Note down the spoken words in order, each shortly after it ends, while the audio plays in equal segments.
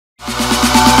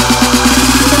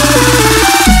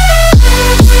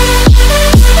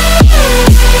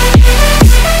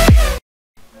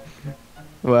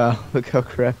Wow, look how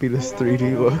crappy this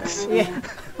 3D looks. Yeah.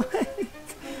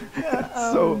 It's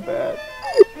so bad.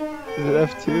 Is it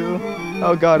F2?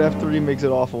 Oh god, F3 makes it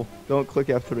awful. Don't click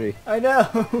F3. I know.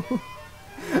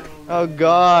 Oh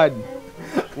god.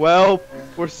 Well,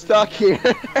 we're stuck here.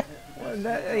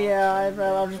 Yeah,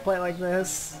 I'll just play it like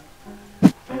this.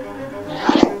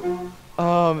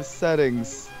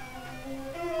 Settings.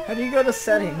 How do you go to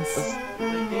settings?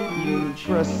 You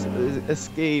press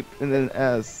escape and then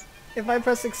S. If I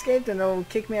press escape, then it'll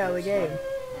kick me out of the game.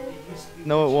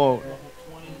 No, it won't.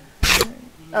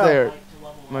 Oh. There.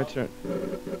 My turn.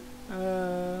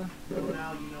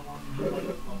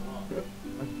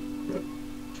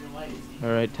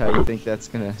 Alright, Ty, you think that's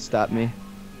gonna stop me?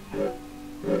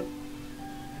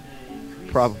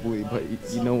 Probably, but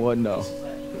you know what? No.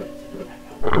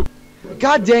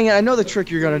 God dang it, I know the trick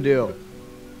you're gonna do.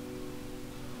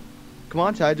 Come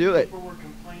on, Ty, do it.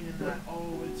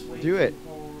 Do it.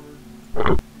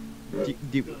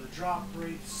 Do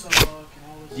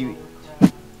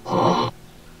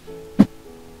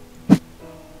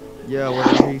yeah,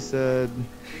 whatever he said.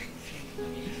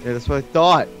 Yeah, that's what I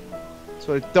thought. That's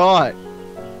what I thought.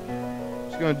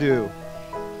 What's he gonna do?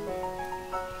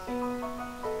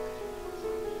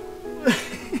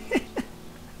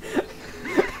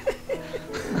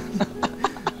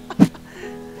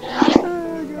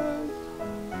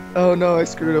 Oh no, I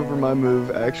screwed over my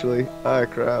move, actually. Ah,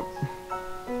 crap.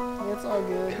 It's all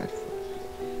good.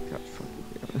 God fucking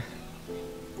damn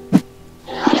it.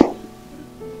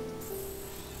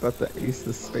 About to ace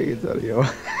the spades out of you.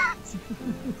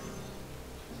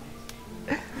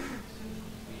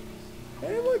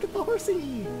 Hey, look at the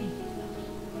horsey!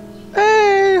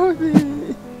 Hey,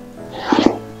 horsey!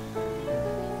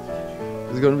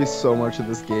 There's gonna be so much of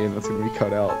this game that's gonna be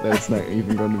cut out that it's not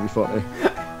even going to be funny.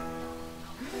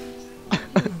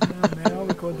 Man, I'll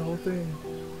record the whole thing.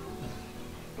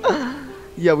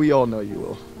 Yeah, we all know you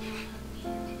will.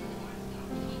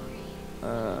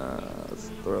 Let's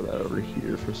throw that over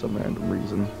here for some random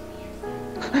reason.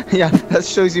 Yeah, that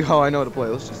shows you how I know to play.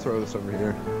 Let's just throw this over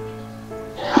here.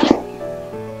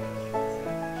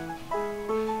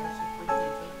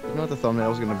 You know what the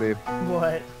thumbnail's gonna be?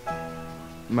 What?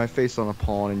 My face on a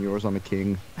pawn and yours on a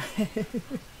king.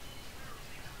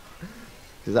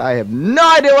 Because I have no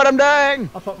idea what I'm doing!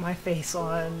 I'll put my face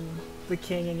on the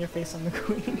king and your face on the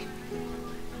queen.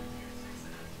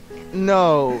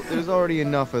 No, there's already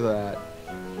enough of that.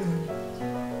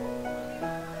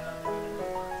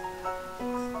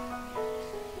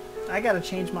 I gotta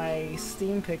change my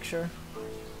Steam picture.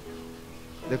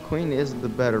 The queen is the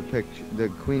better picture. The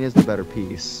queen is the better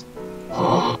piece.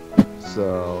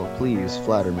 So please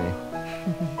flatter me.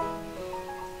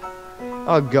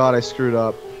 Oh god, I screwed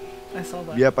up. I saw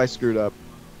that. Yep, I screwed up.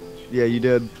 Yeah, you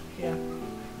did. Yeah.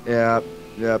 Yeah,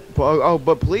 yeah. Oh,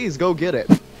 but please go get it.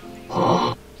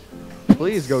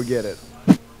 Please go get it.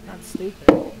 Not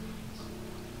stupid.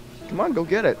 Come on, go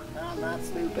get it. No, I'm not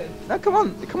stupid. Now, come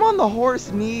on. The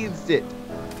horse needs it.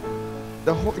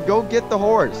 Go get the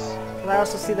horse. But I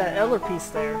also see that other piece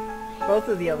there. Both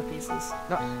of the other pieces.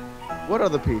 No, what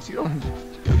other piece? You don't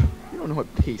know what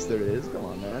piece there is. Come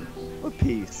on, man. What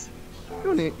piece?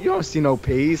 You don't see no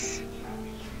piece.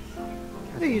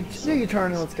 Do your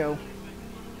turn and let's go.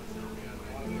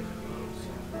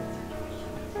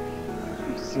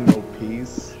 You see no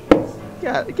piece.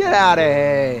 Get out of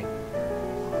here.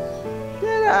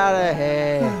 Get out of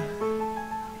here.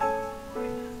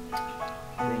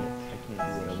 Dang it, I can't do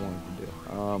what I wanted to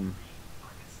do.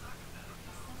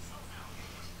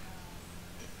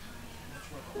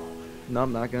 No,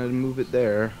 I'm not gonna move it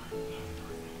there.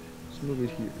 Let's move it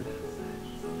here.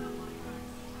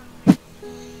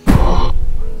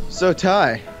 So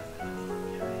Ty,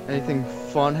 anything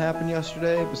fun happened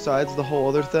yesterday besides the whole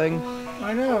other thing?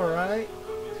 I know, right?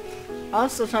 I'm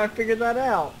still trying to figure that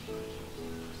out.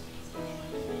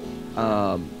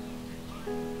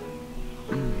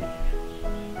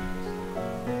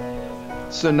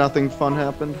 So nothing fun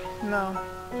happened? No.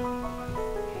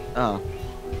 Oh.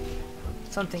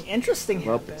 Something interesting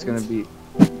Well, happened. it's gonna be...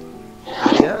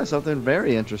 Yeah, something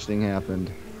very interesting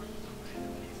happened.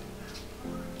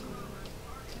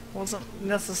 Wasn't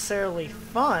necessarily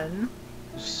fun.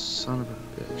 Son of a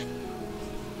bitch.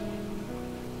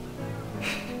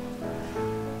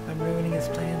 I'm ruining his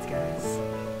plans, guys.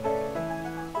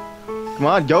 Come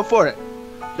on, go for it.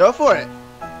 Go for it.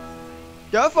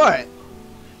 Go for it.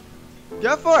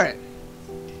 Go for it.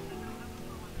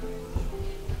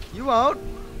 You won't.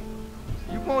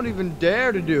 You won't even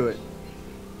dare to do it.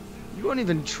 You won't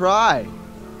even try.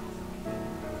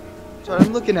 Sorry,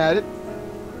 I'm looking at it.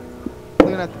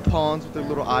 Looking at the pawns with their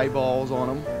little eyeballs on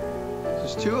them.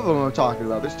 There's two of them I'm talking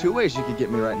about. There's two ways you could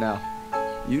get me right now.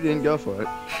 You didn't go for it.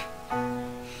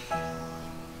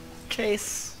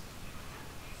 Chase.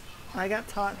 I got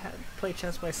taught how to play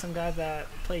chess by some guy that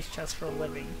plays chess for a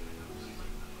living.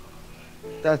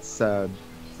 That's sad.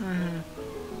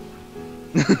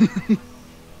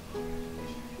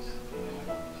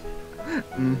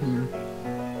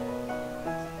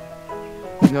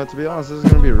 You know, to be honest, this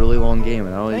is gonna be a really long game,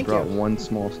 and I only Thank brought you. one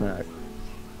small snack.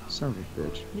 Son of a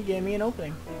bitch. You gave me an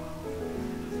opening.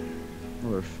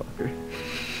 Motherfucker.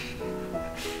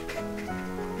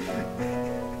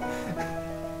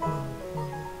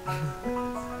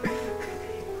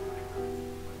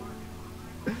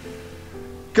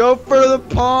 Go for the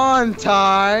pawn,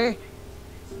 Ty!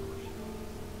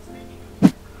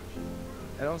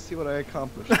 I don't see what I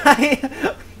accomplished.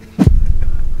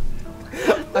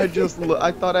 I just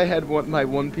I thought I had my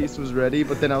one piece was ready,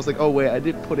 but then I was like, oh wait, I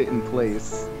did put it in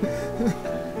place.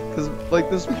 Cause like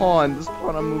this pawn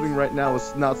I'm moving right now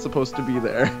is not supposed to be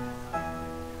there.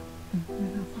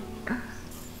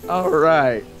 All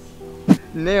right,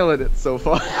 nailing it so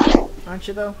far. Aren't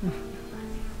you though?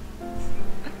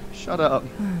 Shut up.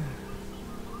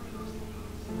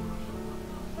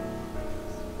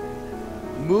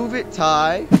 Move it,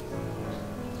 Ty.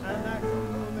 I'm not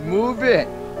gonna Move it.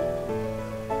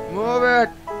 Move it.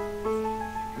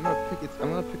 I'm gonna pick it.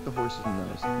 I'm gonna pick the horse's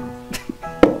nose.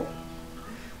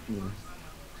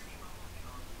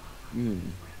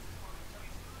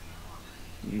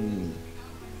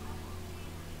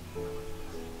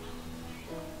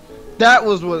 That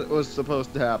was what was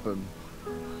supposed to happen.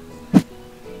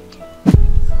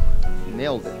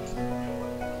 Nailed it.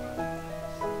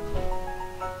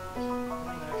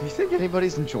 Do you think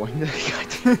anybody's enjoying this?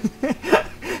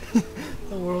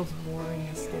 The world's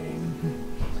boringest game.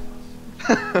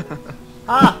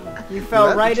 Ah! You fell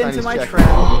That's a right into Chinese my checker.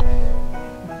 trap.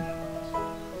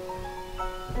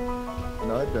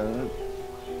 No, I don't.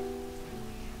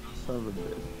 Son of a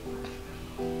bitch.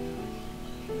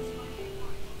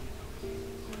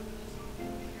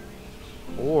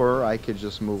 Or I could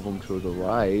just move them to the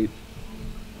right.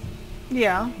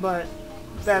 Yeah, but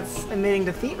that's admitting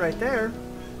defeat right there.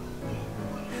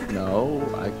 No,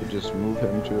 I could just move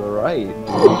him to the right. We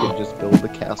could just build the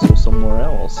castle somewhere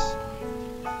else.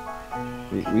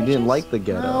 We didn't like the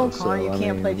ghetto, No, so Connor, you I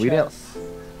can't mean, play we didn't. chess.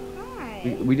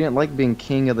 We didn't like being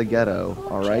king of the ghetto,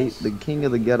 alright? The king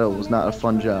of the ghetto was not a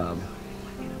fun job.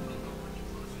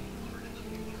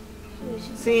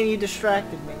 Seeing you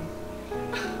distracted me.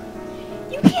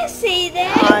 You can't say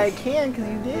that. I can, because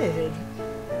you did.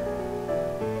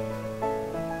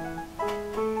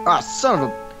 Ah, son of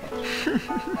a...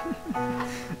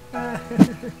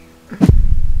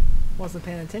 Wasn't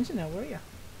paying attention now, were you?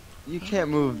 You can't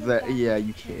move that. Yeah,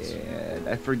 you can.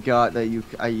 I forgot that you...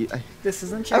 I This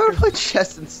isn't haven't checkers. played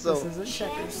chess in so... This isn't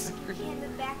checkers.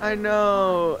 I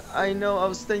know, I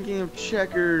was thinking of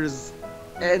checkers,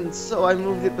 and so I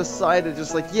moved it beside it,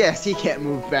 just like, yes, he can't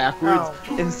move backwards. Oh.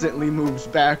 Instantly moves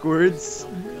backwards.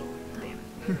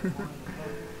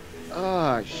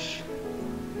 Oh,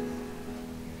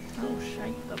 Oh,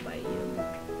 shite the bayou.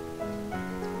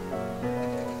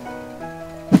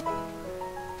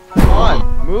 come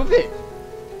on, move it.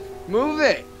 Move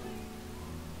it.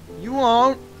 You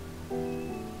won't.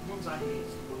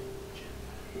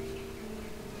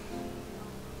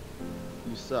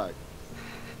 You suck.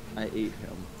 I ate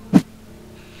him.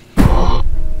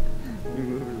 You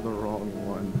moved the wrong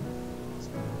one.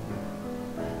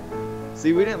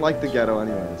 See, we didn't like the ghetto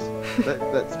anyways.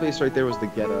 That space right there was the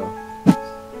ghetto.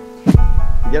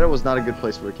 The ghetto was not a good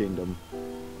place for a kingdom.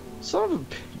 Son of a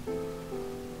bitch.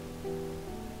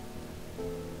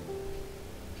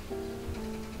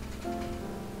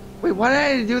 Wait, why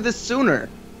did I do this sooner?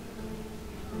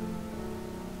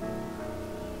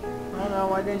 I don't know,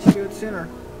 why didn't you do it sooner?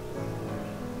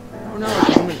 I don't know,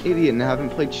 'cause I'm an idiot and haven't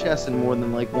played chess in more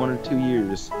than like 1 or 2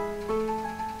 years.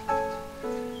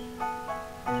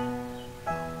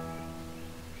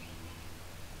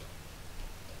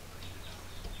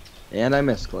 And I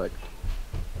misclicked.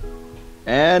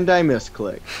 And I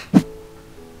misclicked.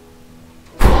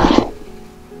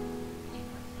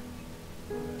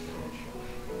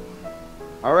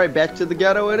 Alright, back to the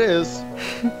ghetto it is.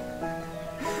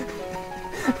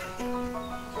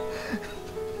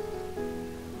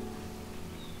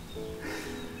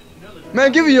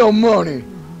 Man, give me your money!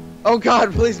 Oh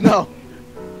god, please no!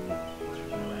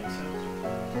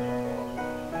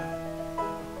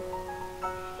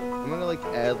 I'm gonna like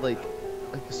add like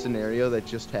a scenario that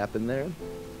just happened there,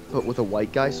 but with a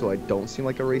white guy so I don't seem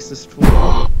like a racist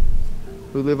fool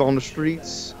who live on the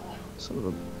streets. Son of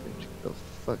a bitch, get the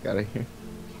fuck out of here.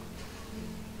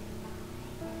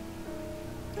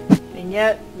 And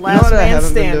yet, You know last what? I man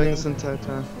haven't been doing standing. this entire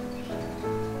time.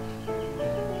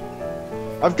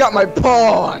 I've got my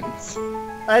pawns!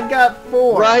 I've got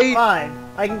 4, Right. 5.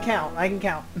 I can count. I can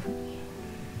count.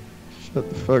 Shut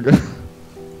the fuck up.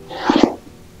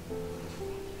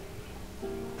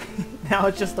 Now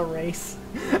it's just a race.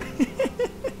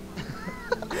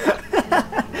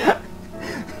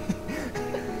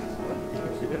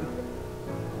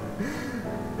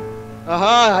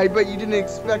 Aha! I bet you didn't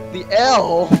expect the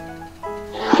L.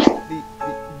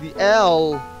 The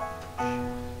L.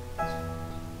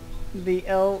 The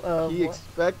L of He what?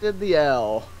 expected the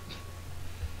L.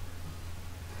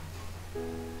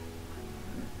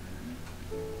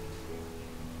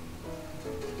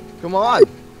 Come on!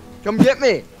 Come get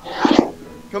me!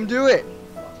 Come do it!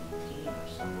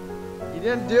 You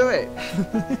didn't do it!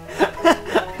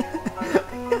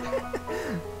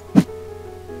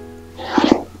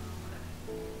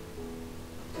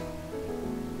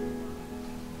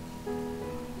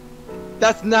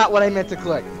 That's not what I meant to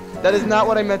click. That is not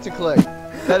what I meant to click.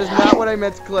 That is not what I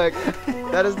meant to click.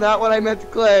 That is not what I meant to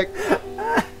click.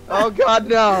 Oh god,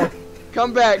 no.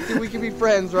 Come back, dude, we can be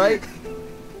friends, right?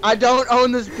 I don't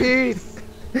own this piece.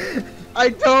 I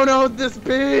don't own this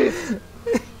piece. I'm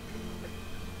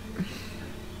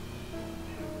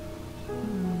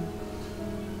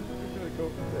gonna go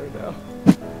over there now.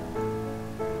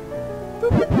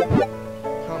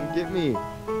 Come get me,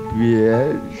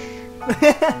 bitch.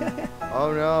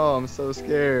 Oh no, I'm so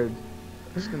scared.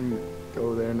 I'm just gonna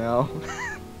go there now.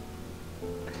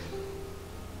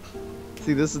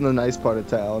 See, this is the nice part of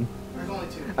town. There's only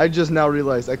 2. I just now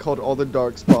realized I called all the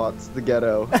dark spots the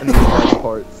ghetto and the dark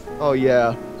parts. Oh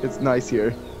yeah, it's nice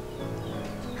here.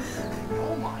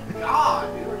 Oh my god,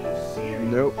 dude, are you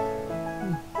serious? Nope.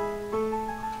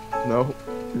 No,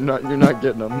 you're not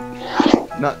getting them.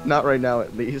 Not right now,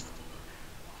 at least.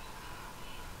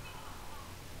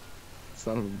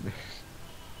 Son of a bitch.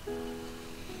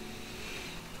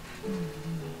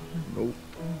 Nope.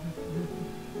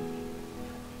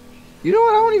 You know what?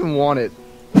 I don't even want it.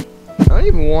 I don't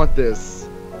even want this.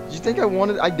 Did you think I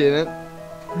wanted? I didn't.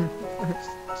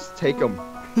 Just take them.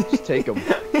 Just take them.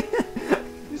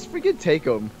 Just freaking take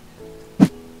them.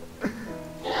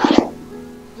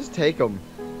 Just take him.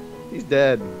 He's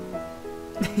dead.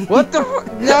 What the fu-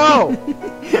 No!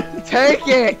 Take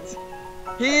it!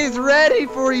 He's ready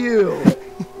for you!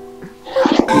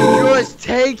 Just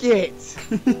take it!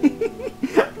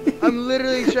 I'm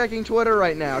literally checking Twitter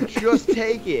right now. Just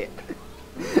take it.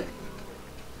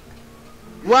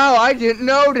 Wow, I didn't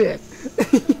notice!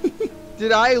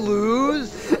 Did I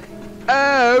lose?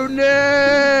 Oh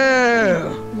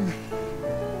no!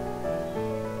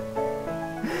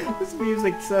 This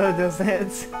music so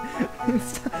doesn't.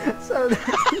 So.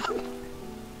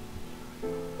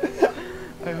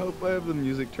 I hope I have the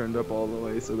music turned up all the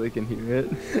way so they can hear it.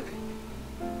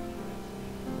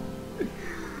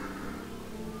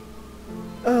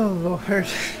 Oh Lord.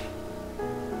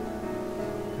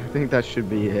 I think that should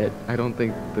be it. I don't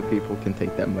think the people can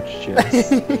take that much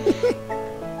chess.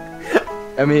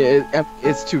 I mean,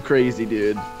 it's too crazy,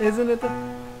 dude. Isn't it the?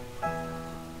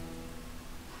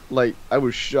 Like, I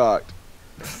was shocked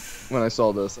when I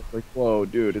saw this. I was like, whoa,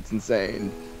 dude, it's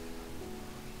insane.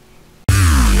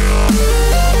 We'll be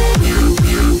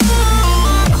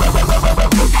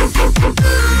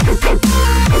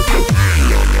right back.